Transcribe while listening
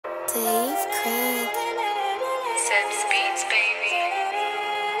Dave Craig. Sips beats, baby.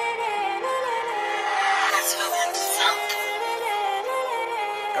 Let's go into something.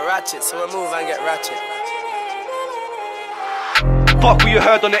 Ratchet, so we move and get ratchet. Fuck what you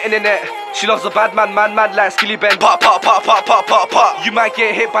heard on the internet. She loves a bad man, mad like Skilly Ben. Pop, pop, pop, pop, pop, pop, pop. You might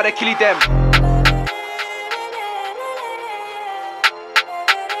get hit by the killy them.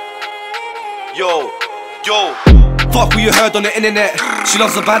 Yo, yo. Fuck what you heard on the internet. She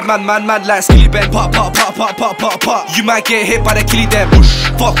loves a bad man, mad like Skilly Ben. Pop, pop, pop, pop, pop, pop, pop. You might get hit by the killy them.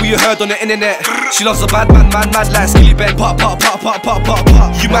 Fuck what you heard on the internet. She loves a bad man, mad like Skilly Ben. Pop, pop, pop, pop, pop, pop,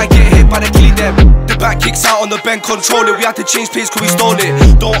 pop. You might get hit by the killy them. The back kicks out on the bend, control it. We had to change pace cause we stole it.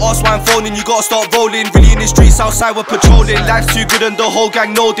 Don't ask why I'm phoning, you gotta start rolling. Really in the streets outside we're patrolling. Life's too good and the whole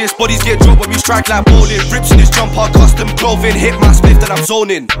gang know this. Bodies get dropped when we strike like bowling. Rips in this jumper, custom clothing. Hit my spliff then I'm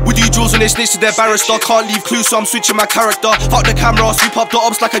zoning. We do jewels when they snitch to their barrister. Can't leave clues so I'm switching my character. Fuck the camera, sweep up the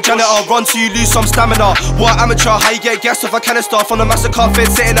ops like a janitor. Run till you lose some stamina. What amateur, how you get gas off a canister. From the massacre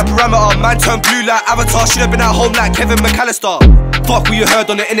fed setting a parameter. Man turned blue like Avatar, should've been at home like Kevin McAllister. Fuck what you heard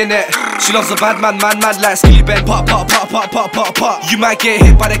on the internet. She loves a bad man, mad like Skilly Ben. Pop, pop, pop, pop, pop, pop, pop. You might get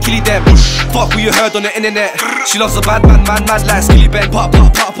hit by the killy them. Fuck what you heard on the internet. She loves a bad man, mad like Skilly Ben. Pop,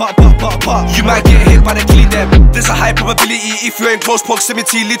 pop, pop, pop, pop, pop, pop. You might get hit by the killy them. There's a high probability if you're in close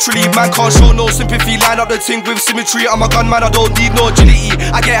proximity. Literally, man can't show no sympathy. Line up the thing with symmetry. I'm a gunman, I don't need no agility.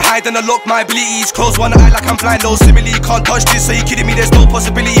 I get high then I lock my abilities. Close one eye like I'm blind, no simile. Can't touch this, so you kidding me? There's no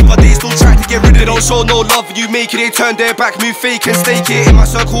possibility, but they still try to get rid of it. They don't show no love when you make it. They turn their back, move fake and stake it. In my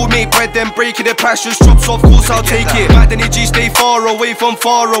circle, make bread, then break it. The price just drops, so of course I'll take it. Mad energy, stay far away from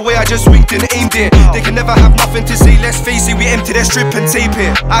far away. I just winked and aimed it. They can never have nothing to say, let's face it. We empty their strip and tape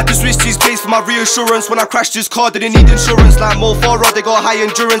it. I had to switch these plays for my reassurance. When I crashed this car, didn't need insurance. Like Mo Farah, they got high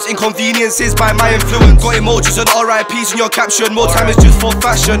endurance. Inconveniences by my influence. Got emojis and RIPs in your caption. More time is just for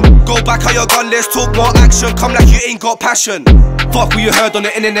fashion. Go back on your gun, let's talk more action. Come like you ain't got passion. Fuck what you heard on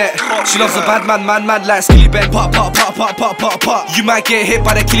the internet. She loves a bad man, mad like Skilly Ben. Pop, pop, pop, pop, pop, pop, pop. You might get hit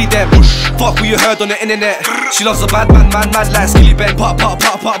by the killy them. Fuck what you heard on the internet. She loves a bad man, mad like Skilly Ben. Pop, pop,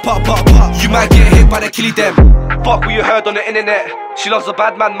 pop, pop, pop, pop, pop. You might get hit by the killy them. Fuck what you heard on the internet. She loves a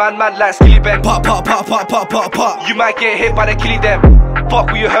bad man, mad like Skilly Ben. Pop, pop, pop, pop, pop, pop, pop. You might get hit by the killy them. Fuck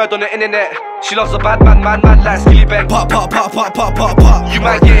what you heard on the internet. She loves a bad man, mad like Skilly Ben. Pop, pop, pop, pop, pop, pop, pop. You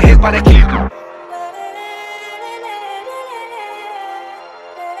might get hit by the killy them.